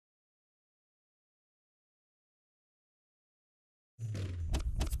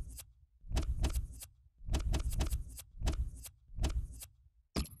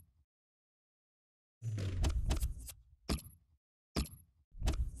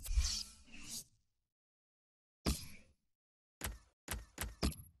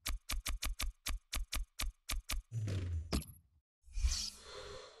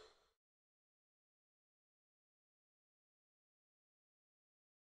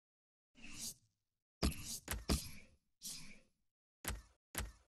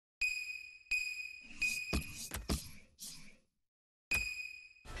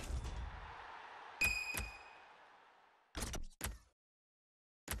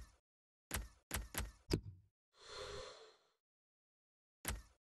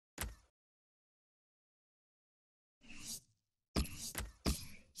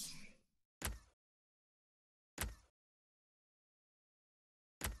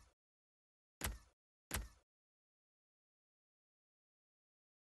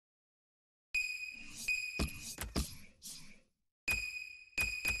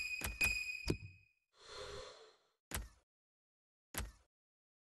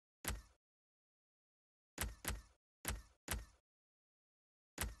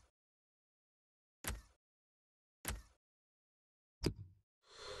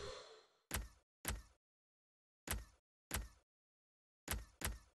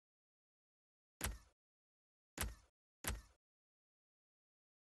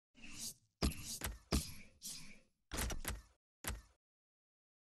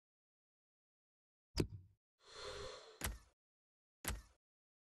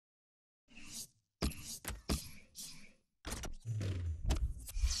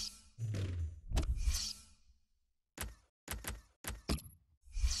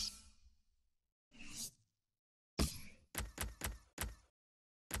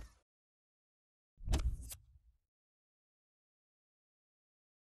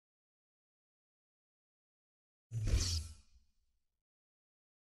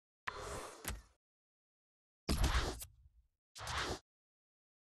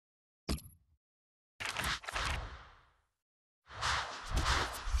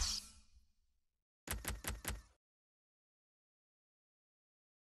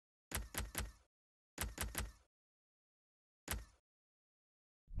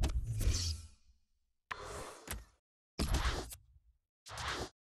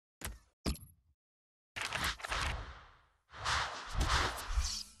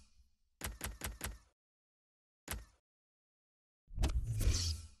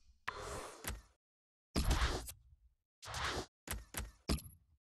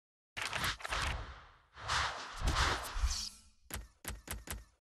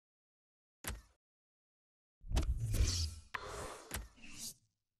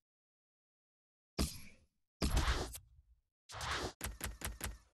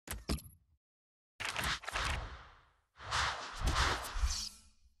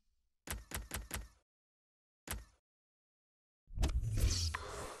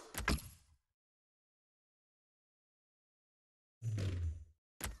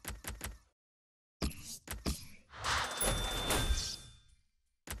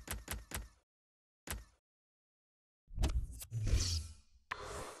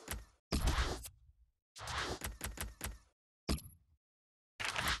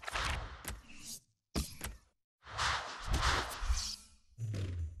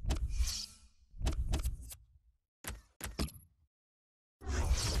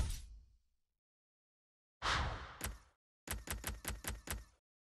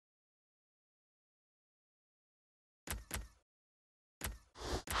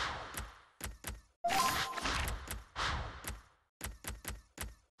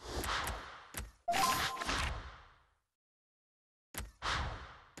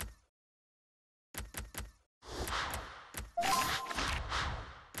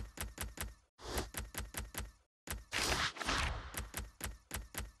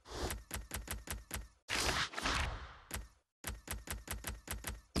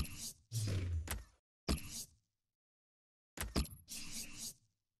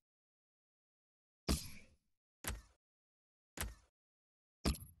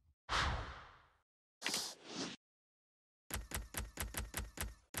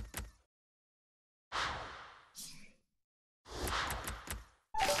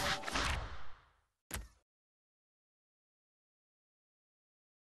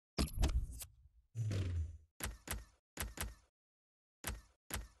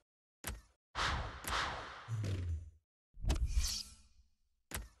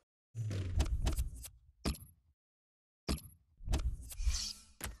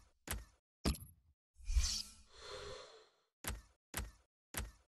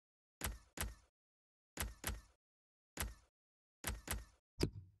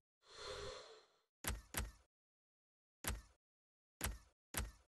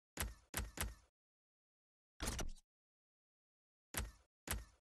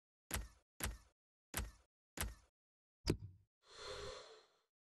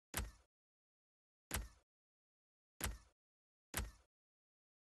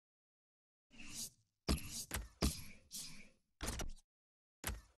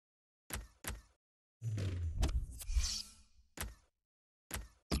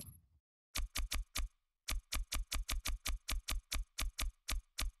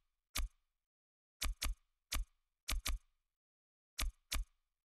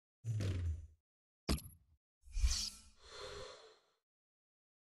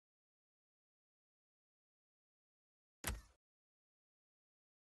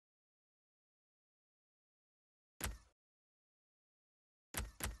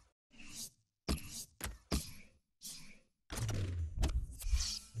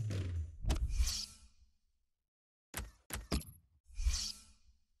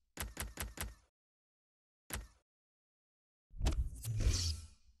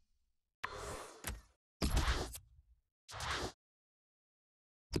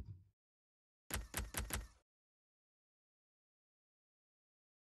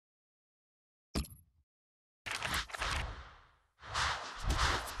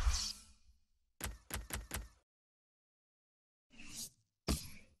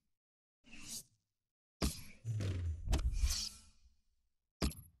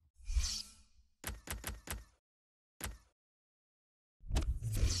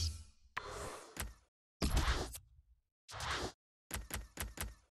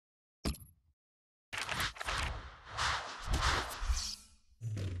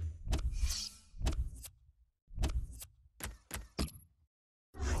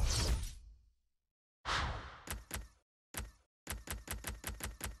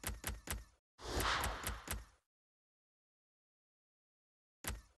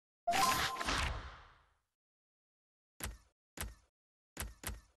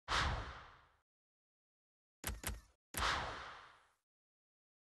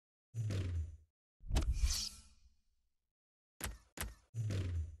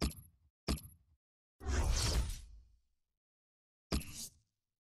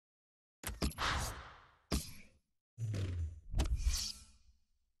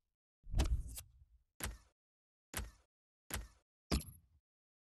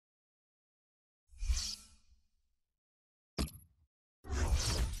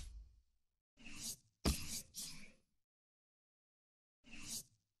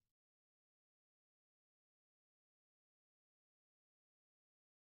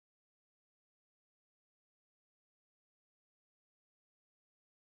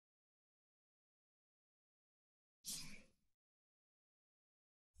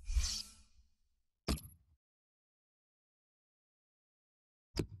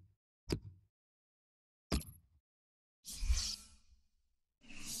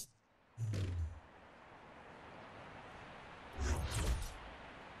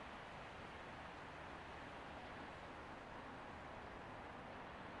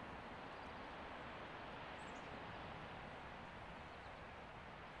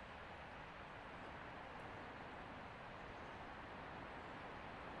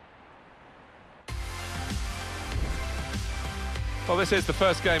Well, this is the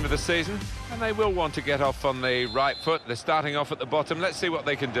first game of the season, and they will want to get off on the right foot. They're starting off at the bottom. Let's see what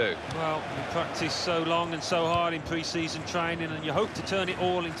they can do. Well, you practice so long and so hard in pre-season training, and you hope to turn it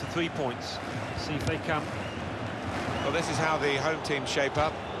all into 3 points. See if they can. Well, this is how the home team shape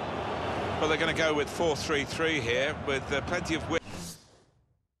up. Well, they're going to go with 4-3-3 here, with plenty of width.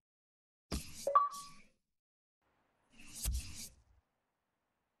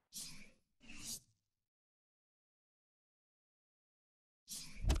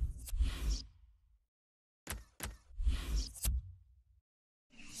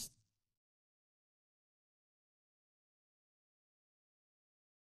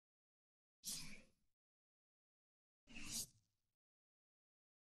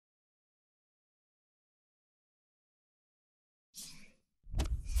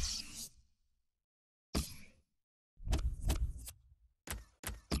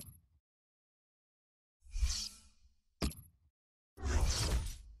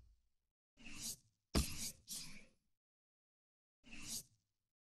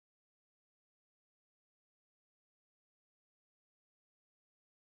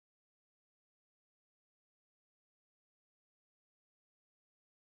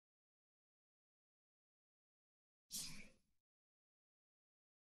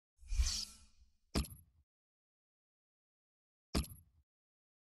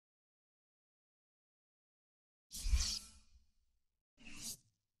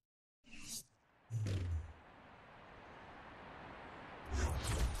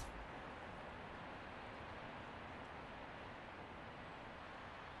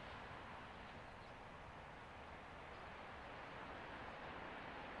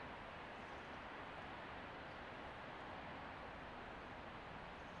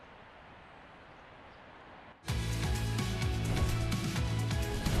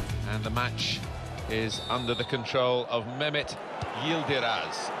 And the match is under the control of Mehmet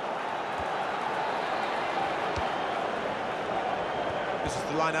Yildiraz. This is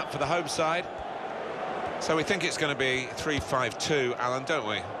the lineup for the home side. So we think it's going to be 3-5-2, Alan, don't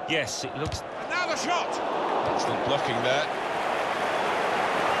we? Yes, it looks... And now the shot! Excellent blocking there.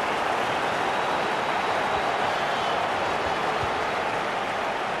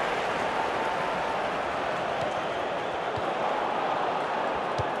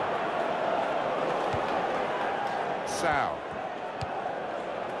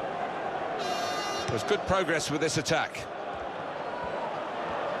 There's good progress with this attack.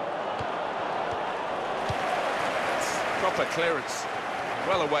 Proper clearance,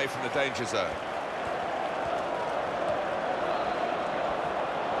 well away from the danger zone.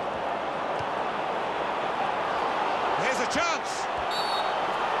 Here's a chance.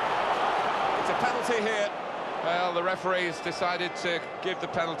 It's a penalty here. Well, the referee's decided to give the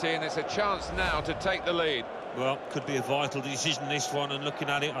penalty, and it's a chance now to take the lead. Well, could be a vital decision, this one, and looking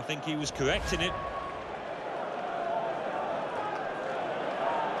at it, I think he was correct in it.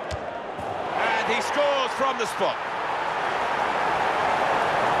 And he scores from the spot.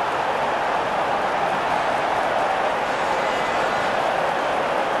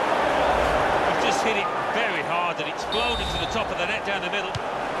 He's just hit it very hard, and it's flown into the top of the net down the middle.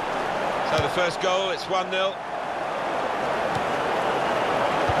 So the first goal, it's 1-0.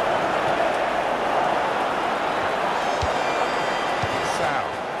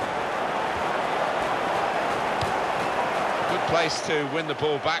 Place to win the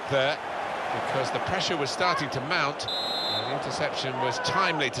ball back there, because the pressure was starting to mount, and the interception was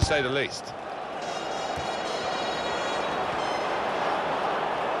timely, to say the least.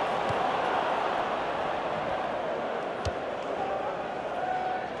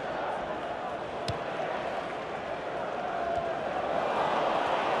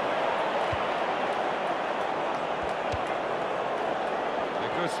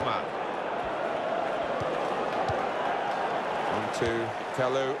 Guzman. To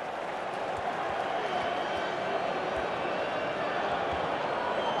Kalu.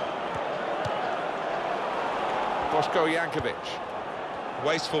 Boško Jankovic.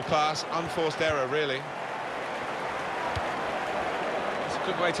 Wasteful pass, unforced error, really. It's a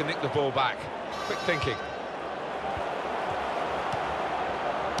good way to nick the ball back. Quick thinking.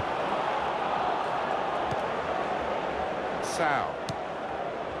 Sao.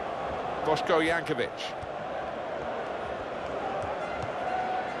 Boško Jankovic.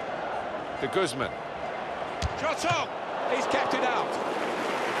 To Guzman. Shot on! He's kept it out.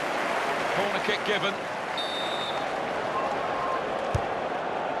 Corner kick given.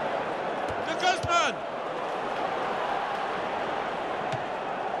 To Guzman!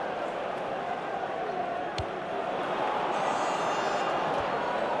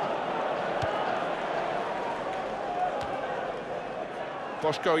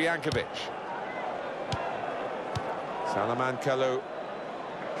 Boško Jankovic. Salomon Kalou.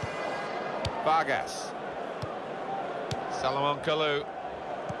 Vargas. Salomon Kalou.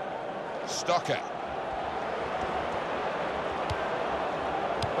 Stocker.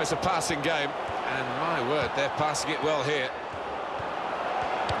 Well, it's a passing game, and my word, they're passing it well here.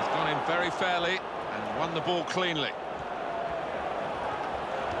 He's gone in very fairly and won the ball cleanly.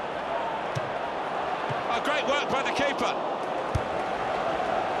 Oh, great work by the keeper.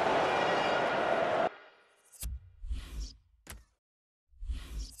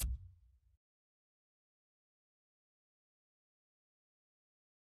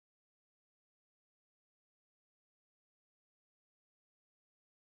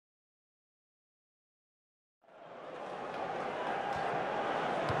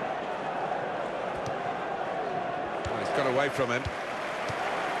 Got away from him.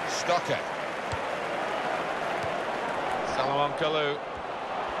 Stocker. Salomon Kalou.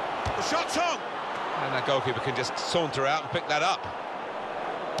 The shot's on! And that goalkeeper can just saunter out and pick that up.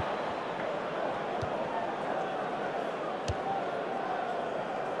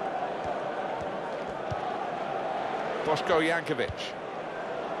 Boško Jankovic.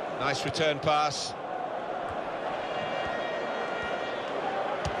 Nice return pass.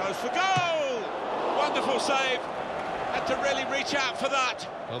 Goes for goal! Wonderful save. Had to really reach out for that.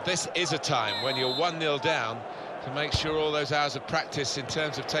 Well, this is a time when you're 1-0 down to make sure all those hours of practice in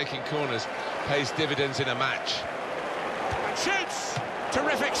terms of taking corners pays dividends in a match. And shoots!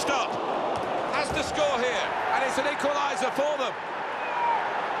 Terrific stop. Has the score here, and it's an equaliser for them.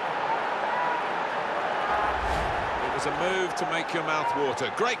 It was a move to make your mouth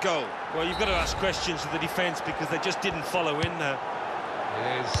water. Great goal. Well, you've got to ask questions of the defence because they just didn't follow in there.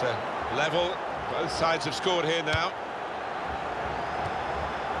 It is level. Both sides have scored here now.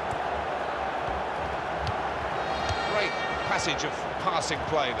 Great passage of passing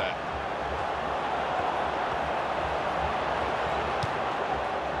play there.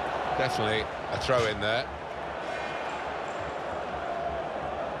 Definitely a throw in there.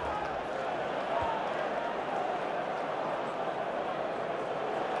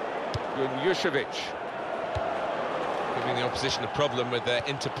 Jušević. Giving the opposition a problem with their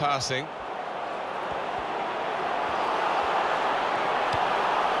interpassing.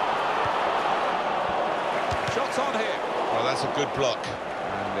 Shots on here. Well, that's a good block.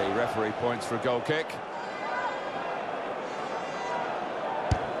 And the referee points for a goal kick.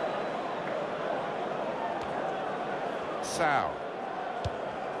 Sao.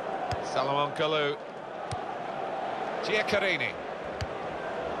 Salomon Kalou. Giaccherini.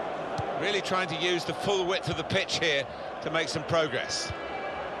 Really trying to use the full width of the pitch here to make some progress.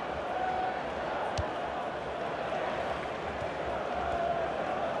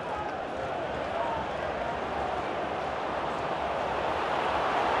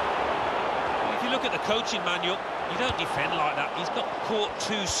 If you look at the coaching manual, you don't defend like that. He's got caught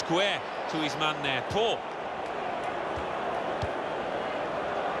too square to his man there. Poor.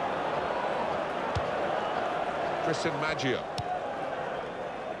 Christian Maggio.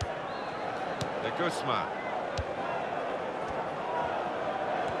 De Guzman.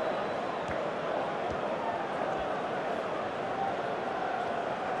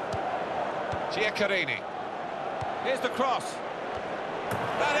 Giaccherini. Here's the cross.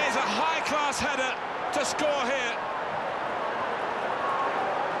 That is a high-class header to score here.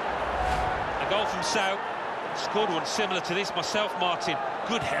 A goal from Sao. Scored one similar to this myself, Martin.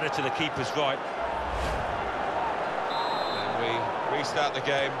 Good header to the keeper's right. And we restart the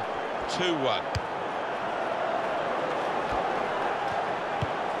game 2-1.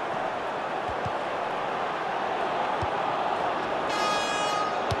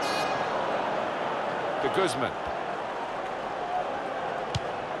 De Guzman.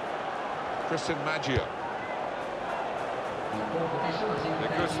 Christian Maggio. De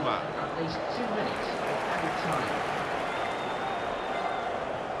Guzman. At least 2 minutes of added time.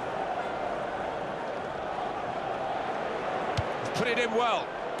 Put it in well.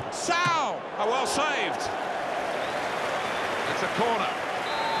 Sao! Oh, well saved. It's a corner.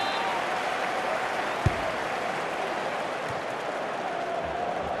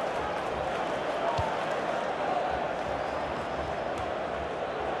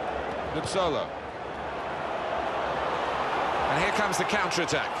 Nuzzolo. And here comes the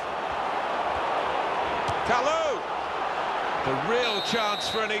counter-attack. Kalou! The real chance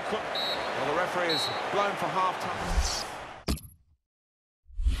for an equal... Well, the referee is blown for half-time.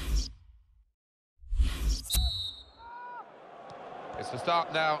 It's the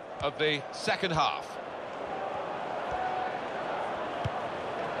start now of the second half.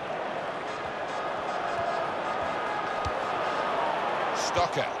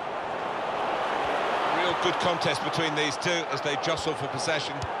 Stocker. Real good contest between these two as they jostle for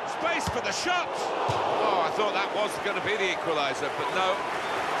possession. Space for the shot! Oh, I thought that was going to be the equaliser, but no.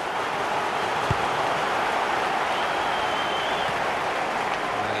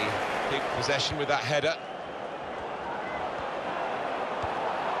 They keep possession with that header.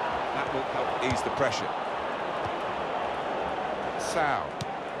 That will help ease the pressure. Sao.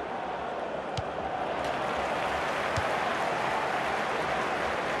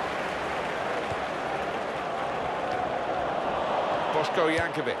 Boško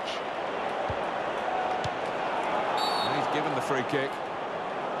Jankovic. And he's given the free kick.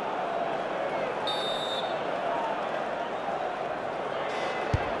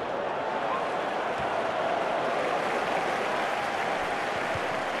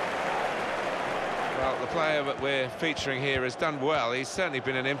 Well, the player that we're featuring here has done well. He's certainly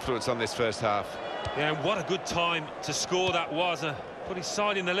been an influence on this first half. Yeah, and what a good time to score that was. Put his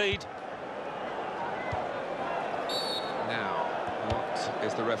side in the lead. Now, what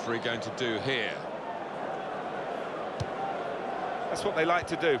is the referee going to do here? That's what they like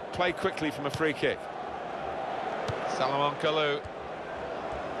to do, play quickly from a free kick. Salomon Kalou.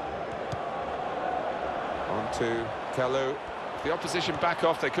 On to Kalou. If the opposition back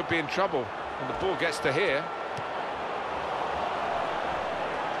off, they could be in trouble. And the ball gets to here.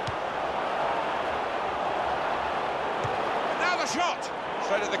 Now the shot!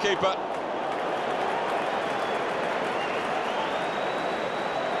 Straight at the keeper.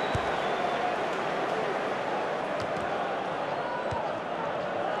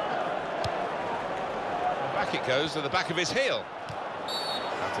 Back it goes to the back of his heel.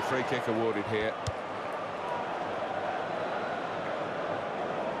 That's a free kick awarded here.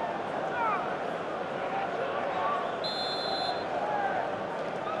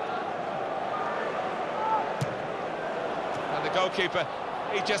 And the goalkeeper,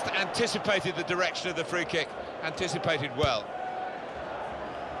 he just anticipated the direction of the free kick, anticipated well.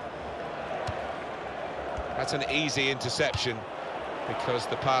 That's an easy interception because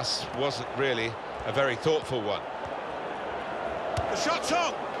the pass wasn't really a very thoughtful one. The shot's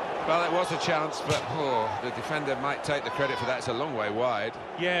on! Well, it was a chance, but the defender might take the credit for that. It's a long way wide.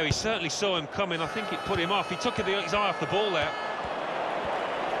 Yeah, he certainly saw him coming. I think it put him off. He took his eye off the ball there.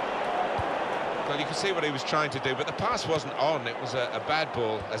 Well, you can see what he was trying to do, but the pass wasn't on. It was a bad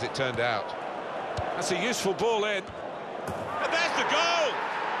ball, as it turned out. That's a useful ball in. And there's the goal!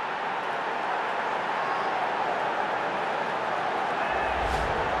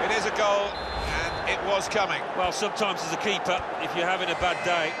 It is a goal, and it was coming. Well, sometimes as a keeper, if you're having a bad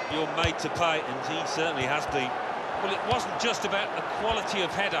day, you're made to pay, and he certainly has been. Well, it wasn't just about the quality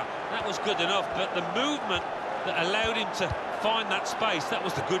of header. That was good enough, but the movement that allowed him to find that space, that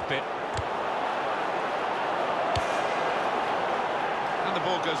was the good bit. And the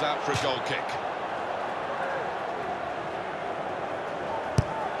ball goes out for a goal kick.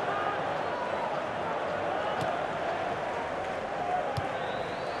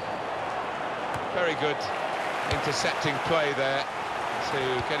 Very good intercepting play there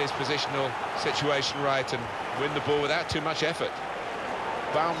to get his positional situation right and win the ball without too much effort.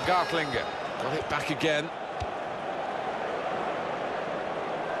 Baumgartlinger got it back again.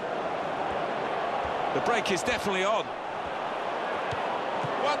 The break is definitely on.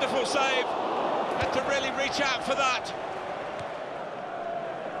 Wonderful save. Had to really reach out for that.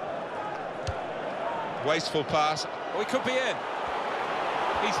 Wasteful pass. Oh, he could be in.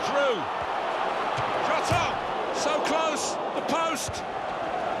 He's through. Shot on! So close! The post!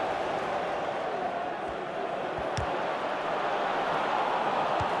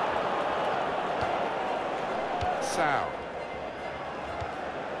 Sao.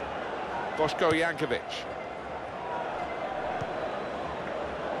 Boško Jankovic.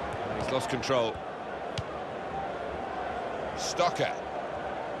 He's lost control. Stocker.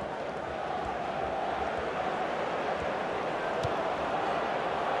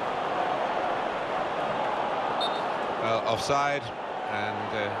 Well, offside,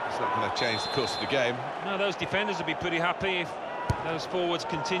 and it's not going to change the course of the game. No, those defenders would be pretty happy if those forwards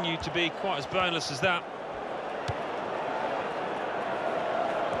continue to be quite as boneless as that.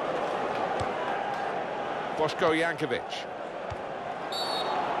 Boško Jankovic.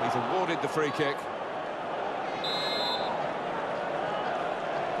 He's awarded the free kick.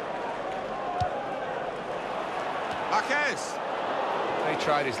 Marquez. He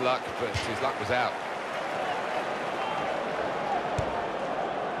tried his luck, but his luck was out.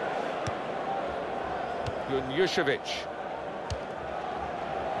 Junjušević.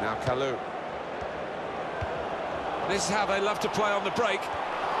 Now Kalou. This is how they love to play on the break.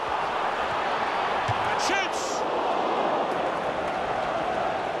 And shoots!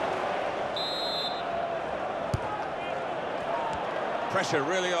 Pressure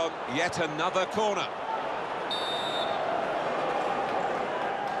really on yet another corner.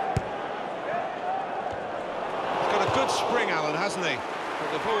 He's got a good spring, Alan, hasn't he?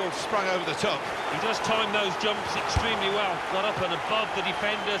 But the ball sprung over the top. He does time those jumps extremely well. Got up and above the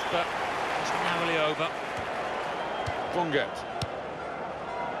defenders, but just narrowly over. Bungert.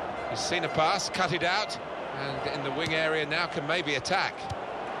 He's seen a pass, cut it out, and in the wing area now can maybe attack.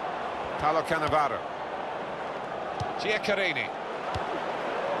 Paolo Cannavaro. Giaccherini.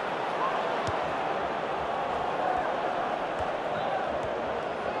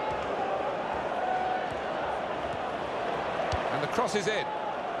 And the cross is in.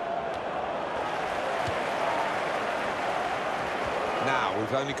 Now,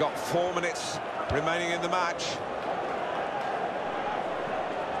 we've only got 4 minutes remaining in the match.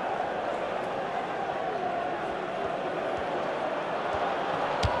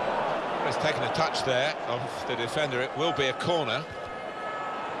 He's taken a touch there of the defender. It will be a corner.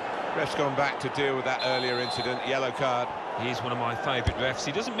 Ref's gone back to deal with that earlier incident, yellow card. He's one of my favourite refs.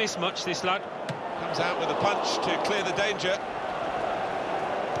 He doesn't miss much, this lad. Comes out with a punch to clear the danger.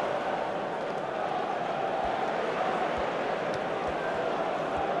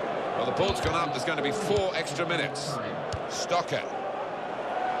 Well, the ball's gone up. There's going to be 4 extra minutes. Stocker.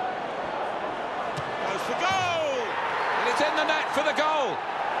 Goes for goal! And it's in the net for the goal.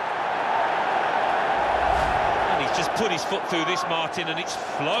 And he's just put his foot through this, Martin, and it's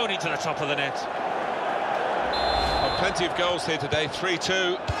flown into the top of the net. Well, plenty of goals here today,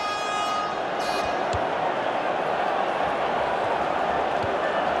 3-2.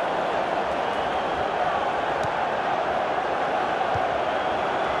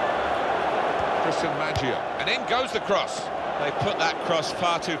 Maggio. And in goes the cross. They put that cross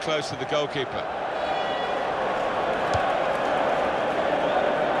far too close to the goalkeeper.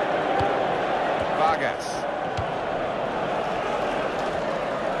 Vargas.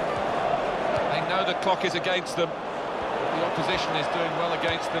 They know the clock is against them. The opposition is doing well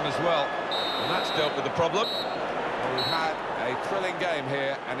against them as well. And that's dealt with the problem. Well, we've had a thrilling game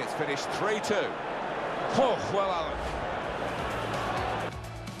here, and it's finished 3-2. Oh, well, Alan.